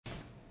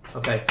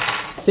Okay.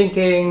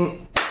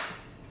 Sinking.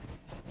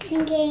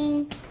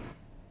 Sinking.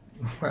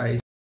 Right.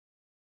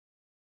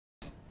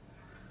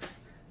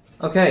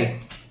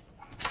 Okay.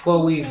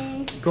 Well, we've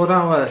got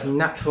our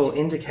natural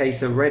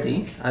indicator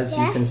ready, as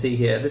you can see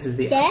here. This is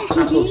the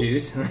apple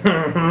juice.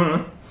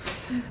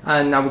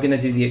 And now we're going to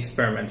do the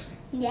experiment.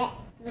 Yeah,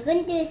 we're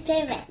going to do the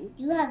experiment.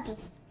 You have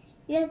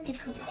to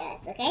copy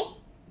us, okay?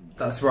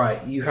 That's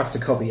right. You have to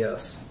copy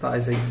us. That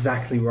is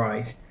exactly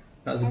right.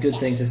 That's a good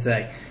thing to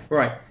say.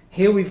 Right.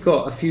 Here we've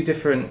got a few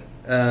different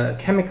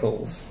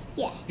chemicals.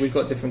 Yeah. We've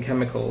got different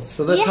chemicals.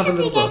 So let's have a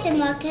little look. You have to get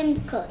the more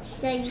chemicals.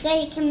 So you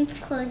got your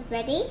chemicals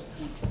ready?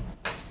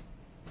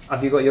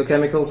 Have you got your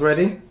chemicals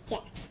ready? Yeah.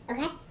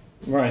 Okay.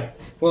 Right.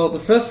 Well, the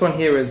first one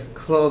here is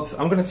clothes.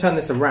 I'm going to turn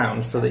this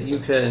around so that you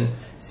can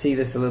see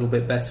this a little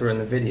bit better in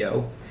the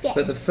video. Yeah.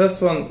 But the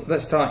first one,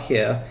 let's start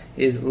here,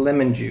 is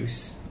lemon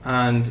juice.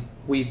 And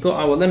we've got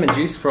our lemon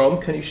juice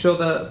from, can you show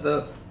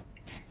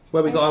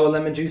where we got our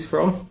lemon juice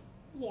from?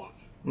 Yeah.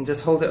 And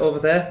just hold it over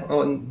there.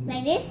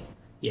 Like this?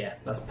 Yeah,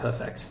 that's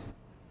perfect.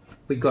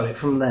 We got it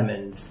from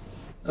lemons.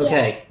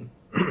 Okay.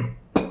 Yeah.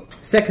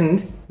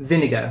 Second,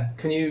 vinegar.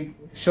 Can you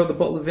show the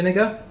bottle of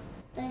vinegar?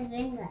 That's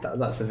vinegar.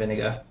 That's the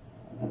vinegar.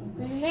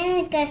 The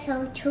vinegar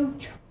so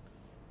cho-cho.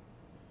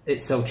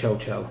 It's so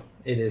cho-cho.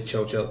 It is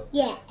cho-cho.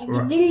 Yeah, and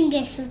the vinegar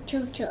is so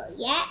cho-cho.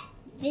 Yeah,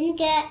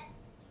 vinegar,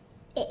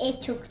 it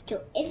is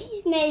cho-cho. If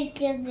you smell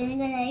good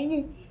vinegar like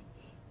this,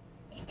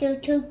 it's still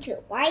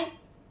cho-cho, right?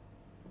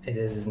 It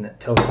is, isn't it?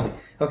 Totally.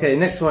 Okay,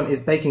 next one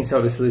is baking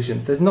soda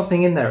solution. There's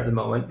nothing in there at the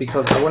moment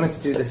because I wanted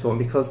to do this one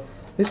because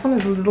this one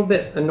is a little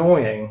bit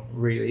annoying,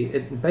 really.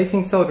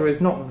 Baking soda is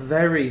not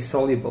very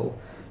soluble.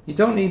 You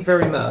don't need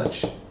very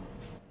much.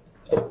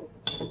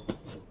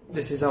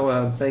 This is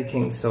our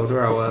baking soda,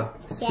 our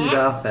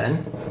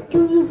Sudafed.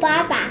 Do you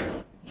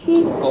baba?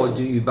 Or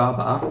do you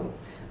baba?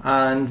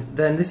 And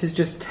then this is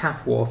just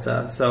tap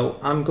water. So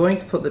I'm going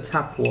to put the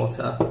tap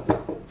water.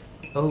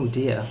 Oh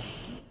dear.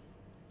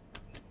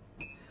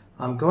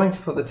 I'm going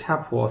to put the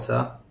tap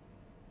water.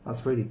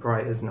 That's really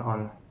bright, isn't it?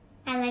 On.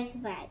 I like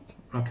bright.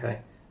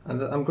 Okay.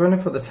 And I'm going to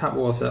put the tap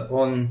water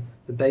on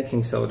the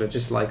baking soda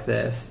just like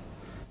this.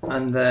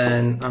 And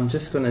then I'm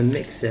just going to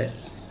mix it.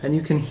 And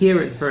you can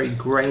hear it's very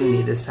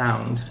grainy, the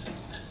sound.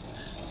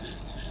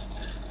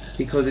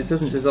 Because it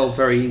doesn't dissolve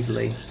very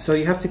easily. So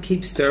you have to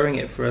keep stirring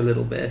it for a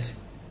little bit.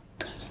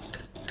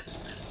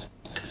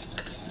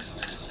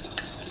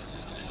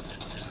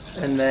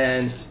 And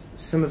then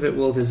some of it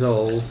will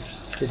dissolve.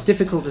 It's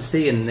difficult to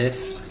see in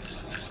this.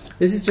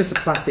 This is just a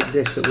plastic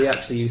dish that we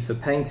actually use for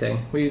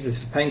painting. We use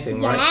this for painting,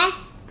 right? Yeah.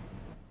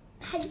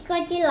 Have you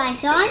got your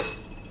lights on?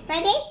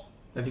 Ready?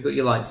 Have you got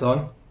your lights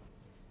on?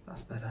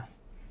 That's better.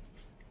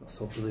 Not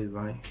so blue,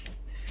 right?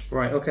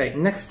 Right, okay.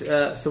 Next,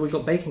 so we've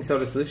got baking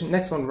soda solution.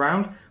 Next one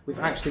round, we've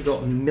actually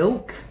got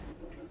milk,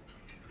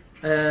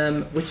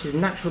 which is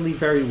naturally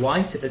very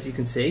white, as you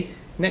can see.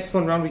 Next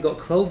one round, we've got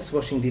clothes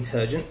washing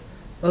detergent,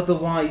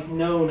 otherwise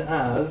known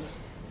as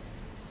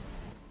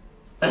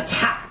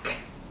Attack.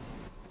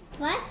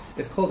 What?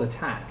 It's called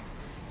Attack.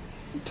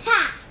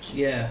 Attack.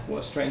 Yeah, what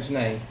a strange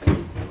name.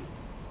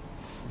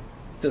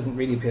 Doesn't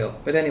really appeal.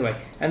 But anyway,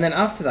 and then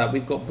after that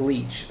we've got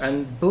bleach.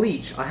 And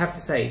bleach, I have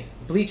to say,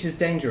 bleach is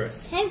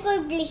dangerous. Have you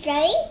got bleach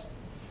ready?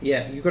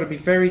 Yeah, you've got to be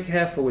very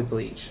careful with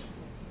bleach.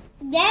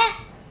 Yeah.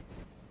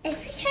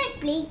 If you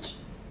touch bleach,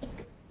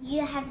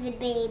 you have to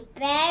be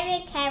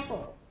very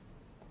careful.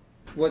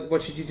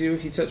 What should you do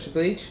if you touch the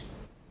bleach?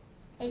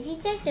 If you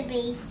touch the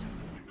bleach,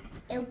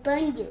 it'll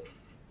burn you.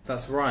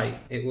 That's right,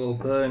 it will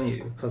burn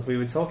you, because we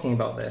were talking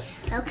about this.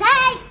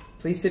 Okay.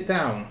 Please sit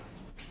down.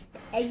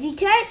 If you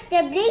touch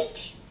the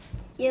bleach,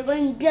 you're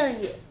going to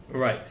burn you.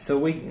 Right, so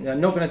we are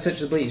not going to touch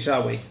the bleach,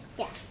 are we?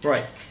 Yeah.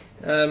 Right.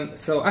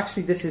 So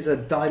actually this is a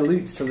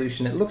dilute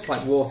solution. It looks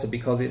like water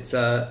because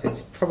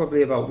it's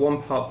probably about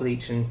 1 part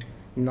bleach and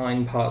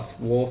 9 parts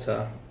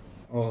water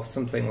or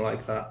something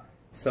like that.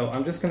 So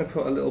I'm just going to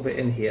put a little bit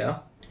in here.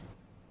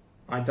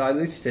 I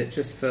diluted it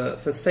just for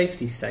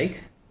safety's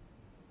sake.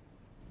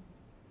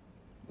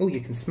 Oh, you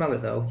can smell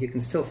it though. You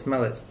can still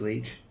smell it's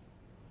bleach.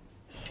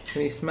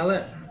 Can you smell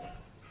it?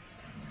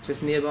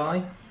 Just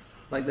nearby?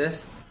 Like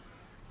this?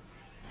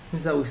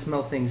 This is how we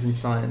smell things in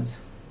science.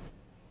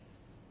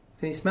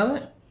 Can you smell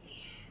it?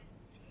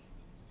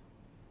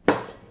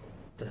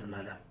 Doesn't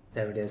matter.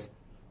 There it is.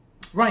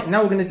 Right,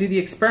 now we're going to do the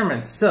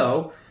experiment.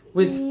 So,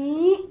 with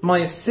my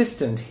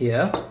assistant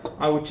here,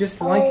 I would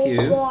just like you...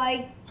 Oh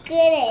my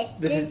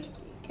goodness.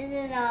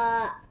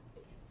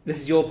 This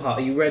is your part.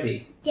 Are you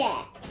ready?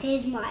 Yeah,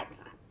 this is my part.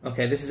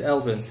 Okay, this is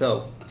Eldrin.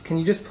 So, can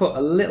you just put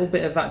a little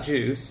bit of that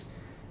juice...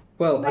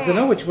 Well, I don't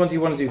know, which one do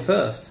you want to do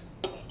first?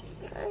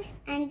 First,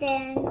 and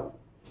then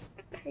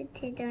put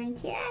it on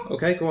here.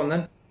 Okay, go on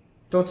then.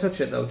 Don't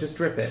touch it though, just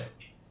drip it.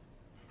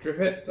 Drip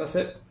it, that's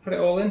it. Put it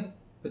all in,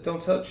 but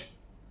don't touch.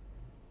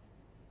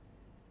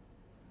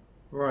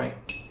 Right.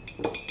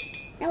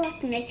 Now I have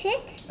to mix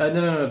it.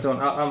 No,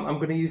 don't. I'm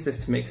going to use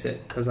this to mix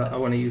it, because I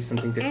want to use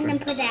something different. And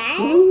then put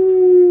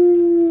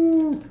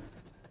that.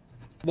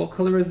 What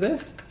colour is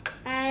this?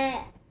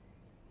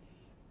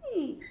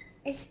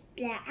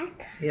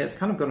 black. Yeah, it's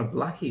kind of got a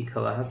blacky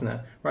colour, hasn't it?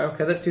 Right,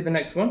 okay, let's do the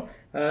next one.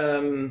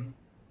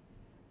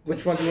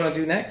 Which one do you want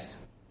to do next?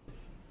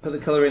 Put the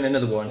colour in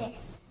another one. Yes.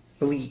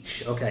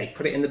 Bleach. Okay,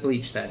 put it in the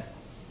bleach then.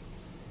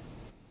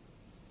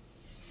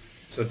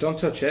 So don't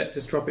touch it,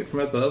 just drop it from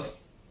above.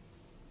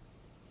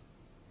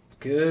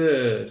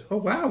 Good. Oh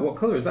wow, what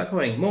colour is that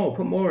going? More,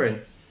 put more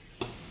in.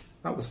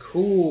 That was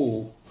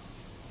cool.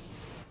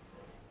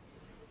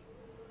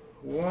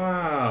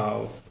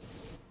 Wow.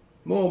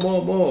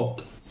 More.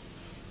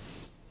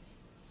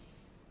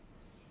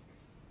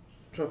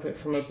 Drop it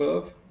from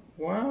above.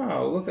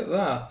 Wow, look at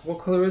that. What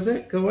colour is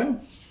it going?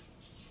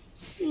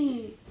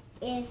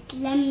 It's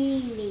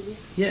lemony.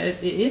 Yeah,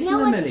 it is You know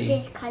lemony.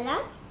 what's this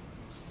colour?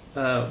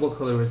 What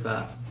colour is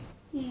that?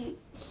 It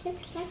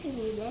looks like a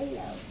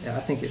yellow. Yeah, I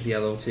think it's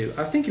yellow too.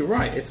 I think you're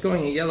right. It's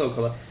going a yellow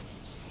colour.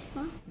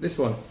 What? This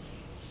one.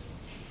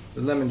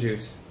 The lemon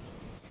juice.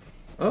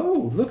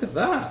 Oh, look at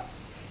that.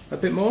 A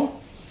bit more.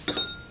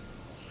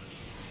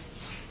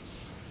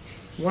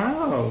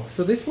 Wow.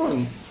 So this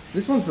one's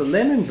the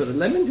lemon, but the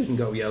lemon didn't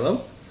go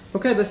yellow.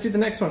 Okay, let's do the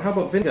next one. How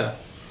about vinegar?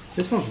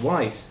 This one's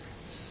white.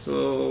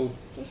 So...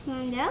 This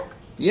one milk?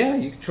 Yeah,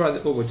 you can try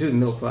the... Oh, we're doing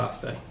milk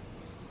last day.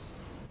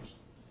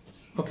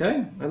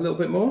 Okay, a little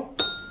bit more.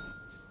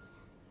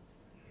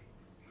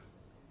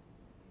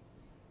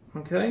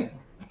 Okay.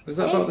 Is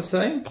that about the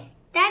same?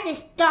 That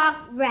is dark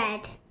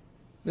red.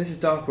 This is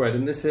dark red,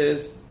 and this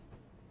is...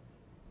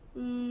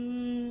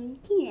 You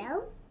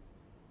know?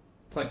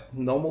 It's like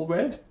normal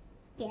red?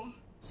 Yeah.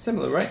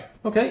 Similar, right?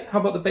 Okay, how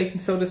about the baking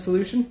soda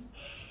solution?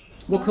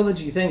 What colour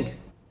do you think?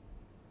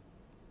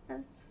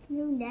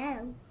 You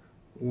know.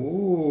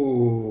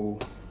 Ooh.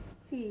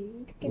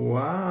 Look at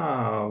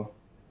Wow.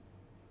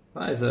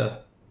 That is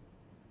a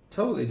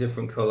totally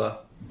different colour.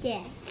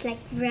 Yeah, it's like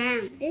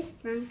brown. This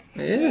brown.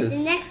 It is.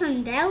 The next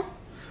one though.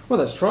 Well,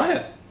 let's try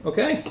it.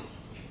 Okay.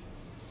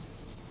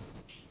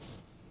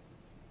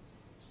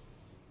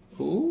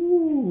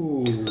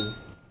 Ooh.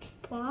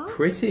 Brown.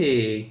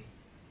 Pretty.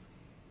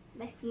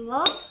 Make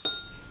more.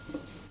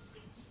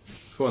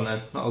 Go on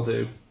then, that'll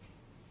do.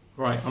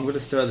 Right, I'm going to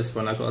stir this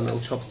one. I've got a little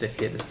chopstick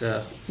here to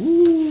stir.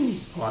 Ooh.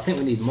 Oh, I think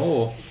we need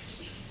more.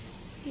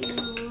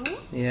 More.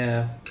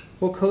 Yeah.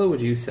 What colour would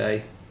you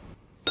say?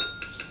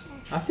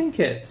 I think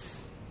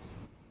it's...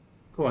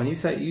 Go on, you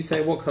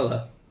say what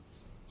colour?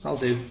 That'll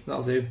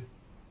do.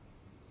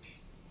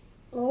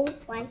 Oh,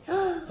 fine.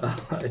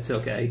 It's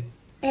okay.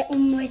 It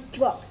almost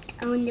dropped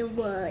on the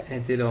word.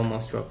 It did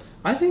almost drop.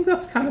 I think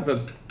that's kind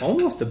of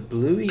almost a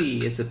bluey,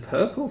 it's a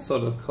purple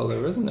sort of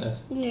colour, isn't it?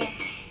 Yeah.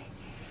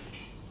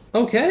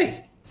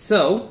 Okay,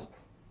 so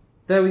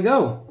there we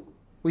go.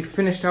 We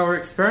finished our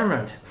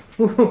experiment.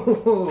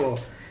 Could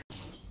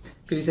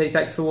you say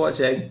thanks for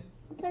watching?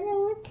 But I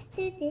want to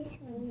do this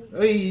one.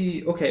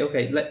 Okay,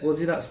 we'll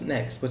do that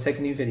next. We'll take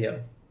a new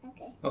video.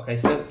 Okay. Okay,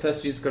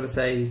 first you just got to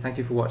say thank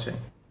you for watching.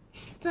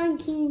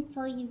 Thank you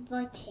for you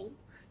watching.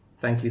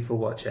 Thank you for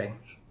watching.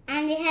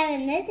 And we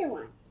have another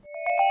one.